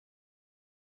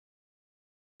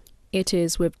It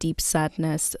is with deep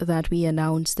sadness that we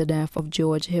announce the death of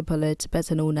George Hippolyte,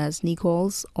 better known as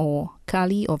Nichols or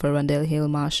Cali of Arundel Hill,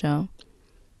 Marsha,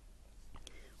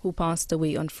 who passed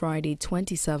away on Friday,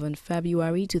 27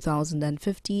 February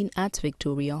 2015 at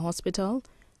Victoria Hospital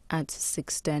at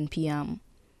 6:10 p.m.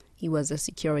 He was a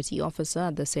security officer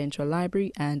at the Central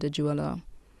Library and a jeweler.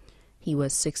 He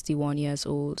was 61 years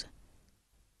old.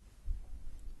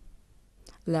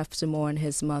 Left to mourn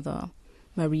his mother,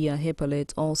 Maria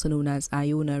Hippolyte, also known as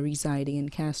Iona, residing in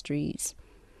Castries.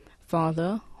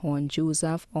 Father, Juan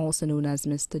Joseph, also known as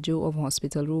Mr. Joe of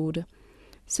Hospital Road.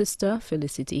 Sister,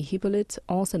 Felicity Hippolyte,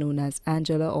 also known as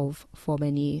Angela of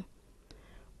Forbenier.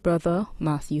 Brother,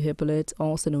 Matthew Hippolyte,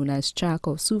 also known as Jack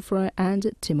of Soufrière,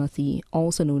 and Timothy,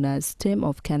 also known as Tim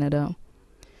of Canada.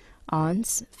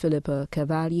 Aunts, Philippa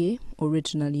Cavalier,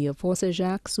 originally of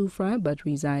Jacques Soufrière but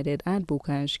resided at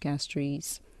Bocage,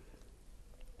 Castries.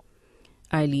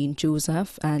 Eileen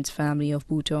Joseph and family of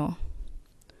Bouton.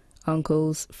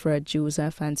 Uncles, Fred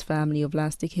Joseph and family of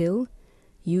Lastic Hill.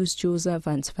 Hughes Joseph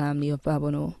and family of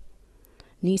Babonneau.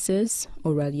 Nieces,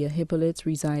 Aurelia Hippolyte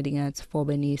residing at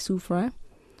Forbenier-Soufrière.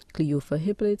 Cleophas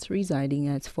Hippolyte residing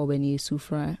at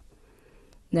Forbenier-Soufrière.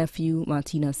 Nephew,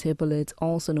 Martinus Hippolyte,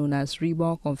 also known as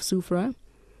Reebok of Soufrière.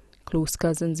 Close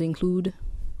cousins include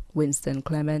Winston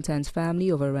Clement and family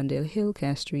of Arundel Hill,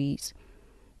 Castries.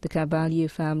 The Cavalier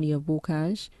family of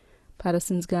Bocage,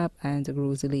 Patterson's Gap, and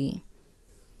Rosalie.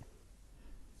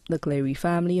 The Clary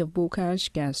family of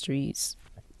Bocage, Castries.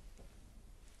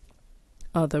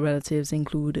 Other relatives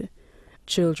include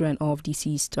children of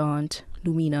deceased aunt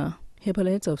Lumina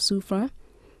Hippolyte of Soufrière,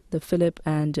 the Philip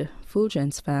and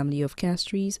Fulgence family of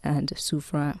Castries and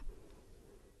Soufrière.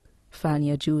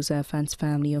 Fania Joseph and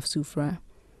family of Soufrière.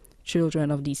 Children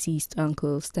of deceased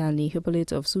uncle Stanley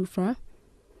Hippolyte of Soufrière.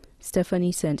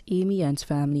 Stephanie St. Amy and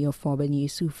family of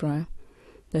Forbenier-Soufrière.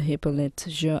 The Hippolyte,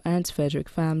 Je and Frederick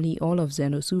family, all of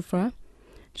Zeno-Soufrière.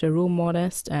 Jerome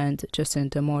Modeste and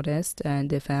Jacinta Modeste and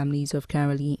their families of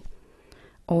Caroline.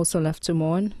 Also left to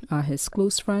mourn are his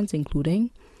close friends,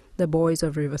 including the boys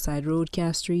of Riverside Road,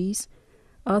 Castries,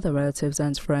 other relatives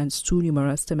and friends too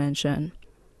numerous to mention.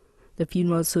 The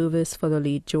funeral service for the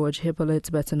late George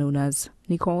Hippolyte, better known as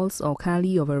Nichols or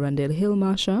Cali of Arundel Hill,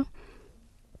 Marsha,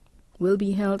 will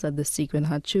be held at the Sacred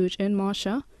Heart Church in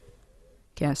Marsha,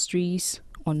 Castries,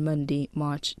 on Monday,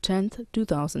 March 10th,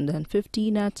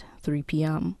 2015 at 3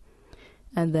 p.m.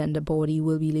 And then the body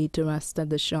will be laid to rest at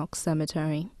the Shock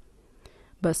Cemetery.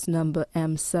 Bus number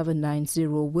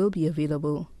M790 will be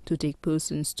available to take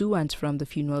persons to and from the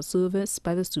funeral service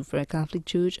by the Soufrière Catholic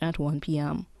Church at 1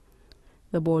 p.m.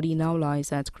 The body now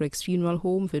lies at Crick's Funeral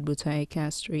Home, Vidbouteille,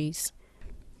 Castries.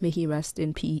 May he rest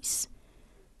in peace.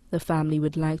 The family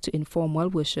would like to inform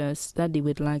well-wishers that they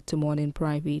would like to mourn in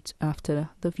private after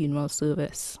the funeral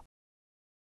service.